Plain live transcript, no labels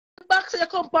say you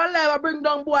come on live and bring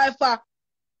down boy for.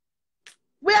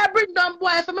 We are bring down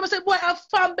boy for. Remember say boy have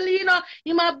family, you know.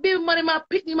 You my big money, my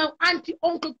picnic, my auntie,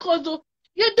 uncle, cousin.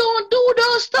 You don't do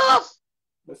those stuff.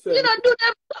 You don't do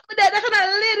them something there. That's not a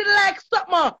lady like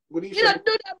something. You don't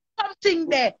do them something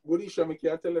there. Good issue, me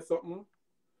can tell you something.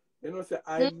 You know, say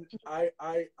I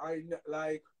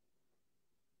like.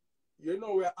 You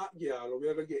know we're at girl,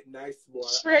 we're gonna get nice boy.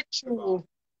 Straight true.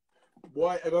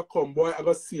 Boy ever come, boy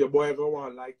ever see you, boy ever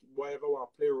want play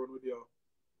around with you.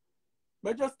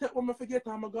 But just take when I forget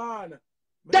I'm gone.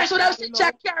 That's what I'm saying,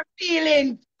 check your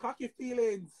feelings. Cocky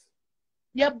feelings.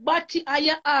 Your body and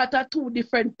your heart are two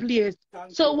different places.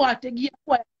 So what? You give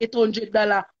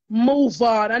 $800, move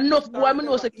on. Enough boy, I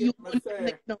know say you won't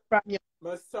make no from you.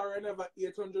 My sorry never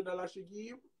 $800 she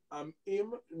give.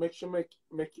 Him make sure make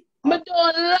it. I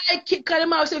don't like it because the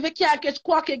man say if you can't get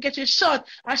quack, you get your shot.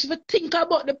 And she will think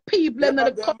about the people and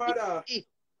the community.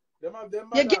 You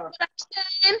get what I'm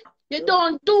saying? You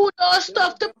don't do those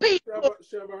stuff to people.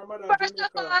 First of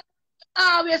all,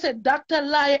 I always say Dr.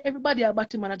 Liar, everybody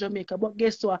about him in Jamaica. But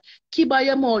guess what? Keep by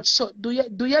your mouth shut. Do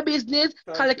your business,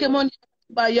 collect your money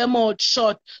by your mouth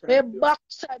shut. The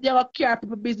backside you have care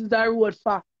people business and road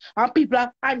for. And people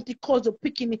have anti-cousin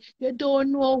picking it. You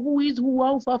don't know who is who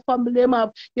and for family them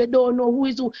have. You don't know who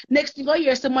is who. Next thing you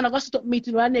hear someone go stop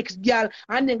meeting with the next girl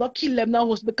and then go kill them now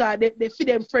house because they feed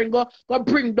them friend go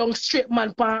bring down straight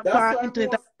man pan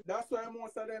internet. That's why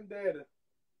most of them dead.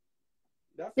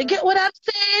 You get what I'm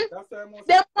saying?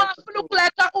 Them want to look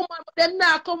like a woman, but them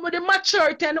now come with the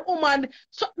maturity and the woman.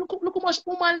 So look how much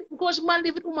woman, because man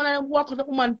live with woman and walk with a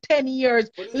woman 10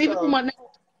 years. Live with woman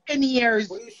 10 years.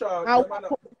 Them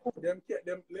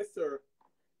lesser.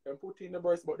 Them put in the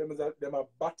breast, but them a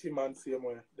batty man same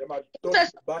way. Them a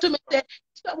batty man.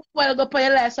 Stop while go pay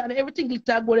your life and everything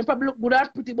glitter good. Them probably look good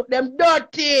and pretty, but them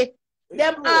dirty.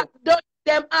 Them are dirty.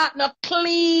 Them are not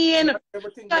clean.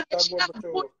 Everything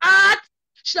good art.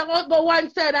 She gonna go one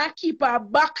side and keep her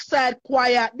backside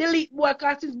quiet. Delete boy,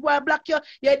 cause this boy black you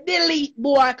delete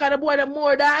boy, cause the boy the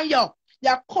more than you.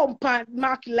 You compound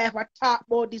mark life and talk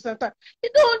about this and that. You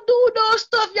don't do those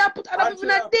stuff, you put other people in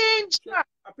a danger.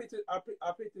 I pity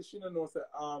she don't know say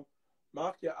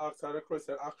Mark you asked her the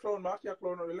question. A clown, Mark you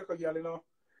clown the little girl, you know.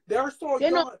 They're so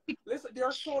young. Listen,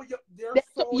 they're so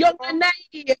young and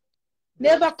naive.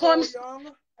 Never comes.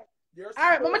 Alright,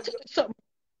 I'm gonna tell you something.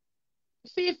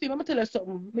 Phoebe, I'm tell you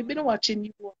something. Maybe been watching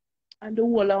you and the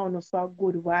whole on for a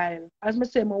good while. As I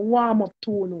say, I'm warm up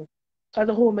to you. Because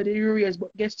the home of the race,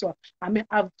 but guess what? I may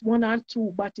have one and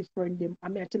two batty friend them. I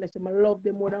may tell you I love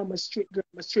them more than my straight girl,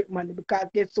 my straight man. Because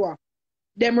guess what?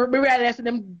 Them realize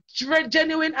them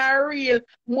genuine and real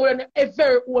more than a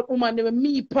very old woman. They were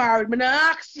me proud. I'm gonna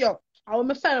ask you. I want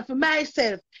to find out for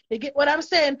myself. You get what I'm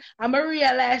saying? I'm gonna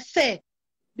realize say.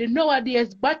 The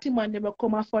nowadays Batman never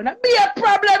come and find that be a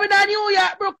problem in New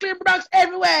York, Brooklyn, Bronx,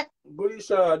 everywhere.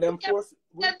 Goodisha, them force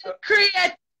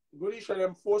create. Goodisha,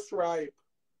 them force ripe.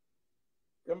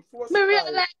 Them force Me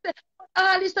realize that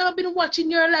all this time I've been watching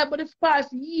your life, but the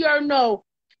past year now,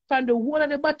 from the whole of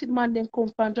the Batman then come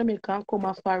from Jamaica and come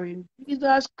a foreign.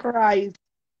 Jesus Christ.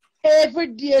 Every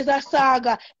day is a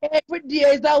saga. Every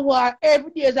day is a war.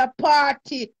 Every day is a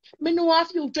party. Me know a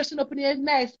few dressing up in a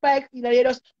nice spike, you know, they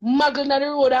just muggle on the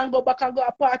road and go back and go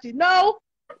a party. No!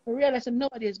 I realize that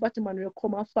nowadays Batman will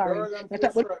come and foreign.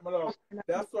 That's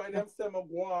why them say me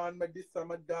go on, me this and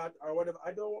me that or whatever.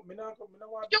 I don't want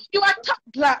you are top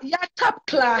class. You are top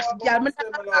class, girl. Me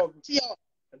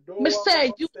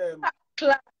say you top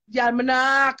class. Yeah, I'm gonna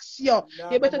ask you.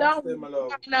 You better than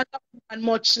and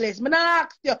much less. I'm gonna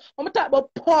ask you. I'm gonna talk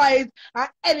about poise and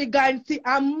elegancy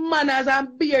and manners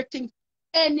and beer things.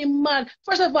 Any man.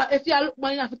 First of all, if you look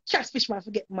man, you have to catfish man,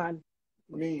 forget man.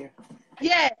 Me.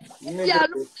 Yeah. Yeah,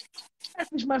 look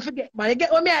catfish man, forget man. You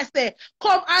get what me I say?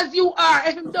 Come as you are.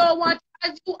 If you don't want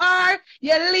as you are,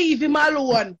 you leave him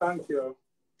alone. Thank you.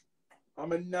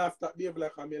 I'm a nasty behave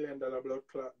like $1 million blood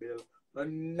clot bill. If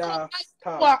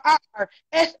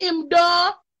him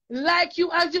don't like you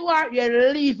as you are,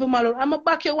 you leave him alone. I'm a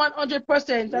back you 100%.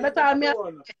 And that's all me.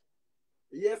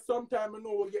 Yeah, sometimes I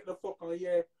know we get the fuck on,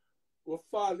 yeah, we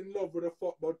fall in love with the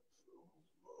fuck, but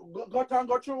got and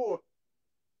go through.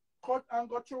 Cut and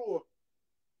go through.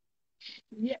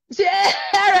 Yeah, see,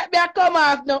 alright, me I come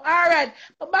off now. Alright,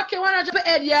 back you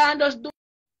 100% yeah, and just do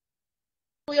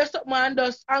your something and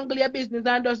just angle your business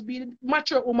and just be the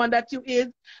mature woman that you is.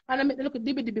 And I make them look at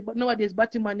dibby, but nowadays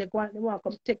Batman they want to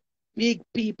come take big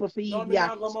people for you. No, me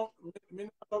not go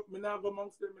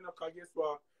amongst them, guess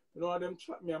what? You know them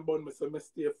chat me and bun me, so me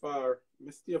stay far.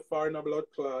 Me stay far in a blood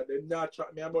clot. They not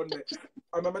chat me and bun me.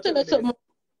 I remember telling you,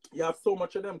 you have so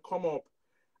much of them come up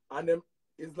and them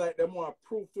it's like them want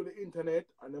proof to the internet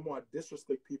and them want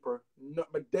disrespect people.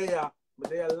 Not me there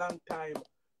a long time.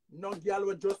 No girl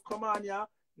will just come on ya.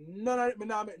 None of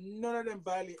them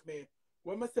violate me.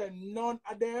 When I say none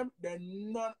of them,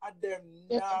 then none of them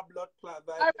nah blood clot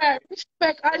violate Alright, me.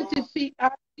 respect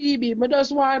Phoebe. I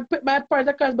just want to put my part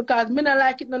across because me not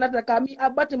like it none of that. Because me a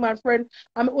body my friend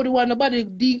and me would want nobody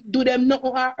do them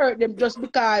nothing or hurt them just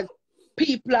because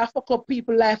people are fuck up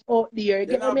people life out there. You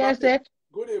get what I say?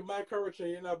 Good in my correction,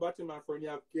 you're not batty man friend, you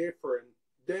have gay friend.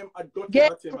 Them a dirty Get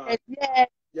batty man. friend, yeah.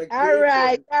 Your gay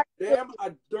Alright. friend. Them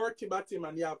a dirty batty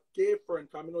man, you have gay friend.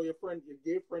 Come you know your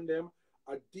gay friend them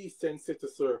a decent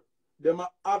citizen. Them a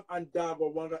have and dog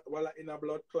while in a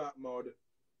blood clot mode.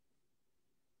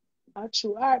 That's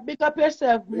true. Alright, big up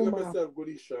yourself, Big up mama. yourself, good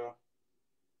Isha.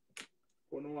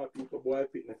 You know what people boy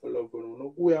picking for love, you know. No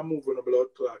go and move on the blood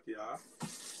clot, yeah.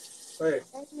 Hey.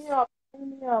 Hang me up. Hang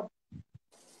me up.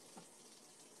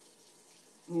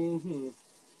 Mm-hmm.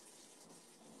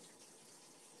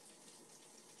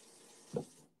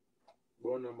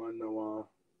 But no man no want.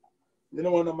 You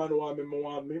know what no man want me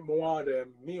want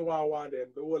them. Me want them.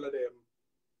 The whole of them.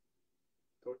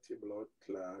 Dirty blood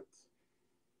clot.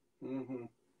 Mm-hmm.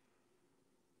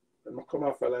 When I come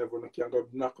off alive, when I can't go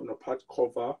knock on the pot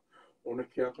cover, when I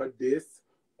can't go this,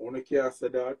 when I can't say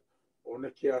that, when I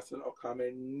can't say, okay,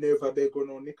 I never beg you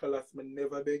no Nicholas, I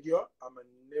never beg you, I'm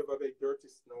never beg Dirty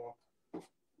Snow. I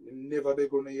never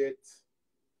beg you no yet.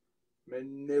 I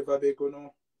never beg you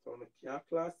no. So you can't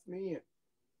class me.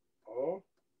 Oh,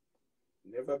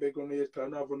 never beg you no yet, because I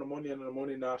don't have no money and the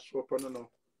money not show up on no.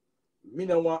 Me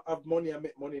no want have money and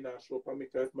make money not show up on me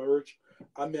because I'm rich.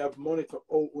 I may have money to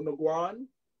owe you go on.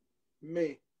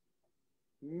 Me.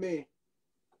 My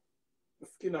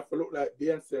skin have to look like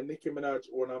Beyonce and Nicki Minaj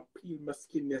when I peel my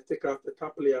skin, you take off the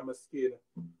top layer of my skin.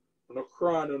 I'm not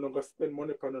crying, I'm not going to spend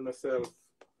money on myself.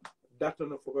 That I'm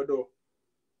not going to do.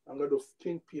 I'm going to do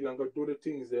skin peel, I'm going to do the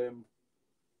things.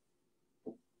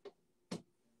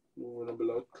 Moving a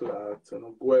blood clot,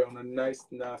 and go on a nice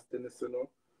nastiness, you know.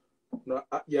 No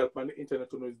hot girl on the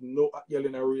internet, you know, there's no hot girl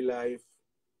in a real life.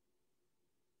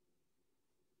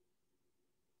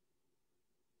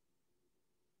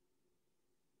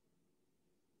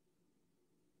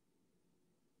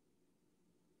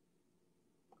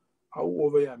 How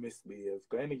over here misbehave?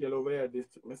 Because any girl over here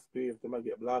misbehave, they might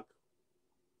get black.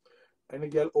 Any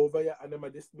girl over here and them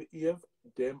might misbehave,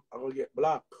 them are going to get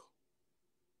black.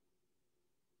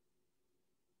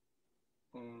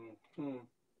 Mm-hmm.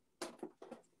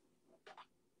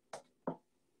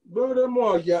 But them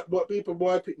more get, but people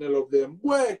boy picking love them.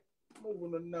 Boy,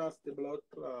 moving a nasty blood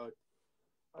clot.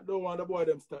 I don't want the boy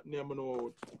them start naming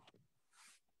out.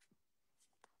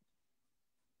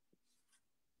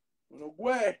 You know,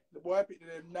 boy, the boy picking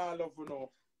them now love you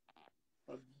know.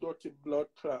 A dirty blood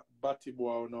clot batty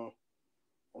boy you know.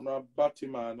 You know a batty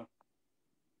man.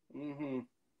 Mm-hmm.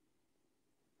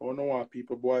 I don't want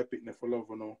people boy picking for love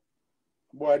you know.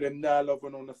 Boy them now love you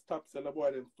know. No stop selling the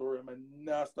boy them story. Man,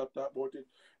 now stop talk about it.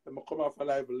 Them come off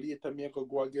alive later, me can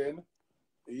go again.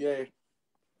 Yeah.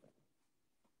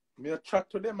 Me a chat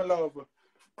to them, I love.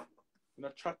 Me a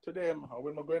chat to them. And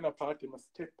when I go in a party, I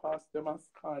step past them and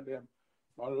scan them.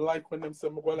 I like when them say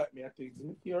me go like me. I think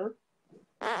me care.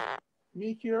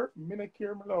 Me care. Me not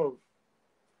care, my love.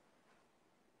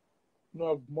 No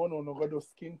have money, no go do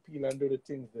skin peel and do the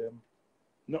things them.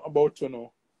 Not about you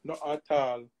know. Not at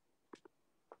all.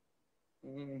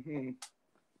 Mm-hmm.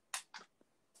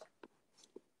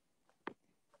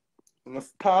 And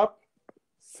stop,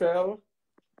 sell,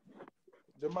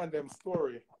 demand them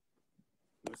story.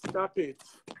 Stop it.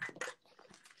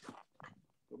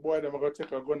 The boy them are going to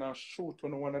take a gun and shoot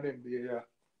on one of them there.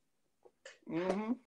 Mm-hmm.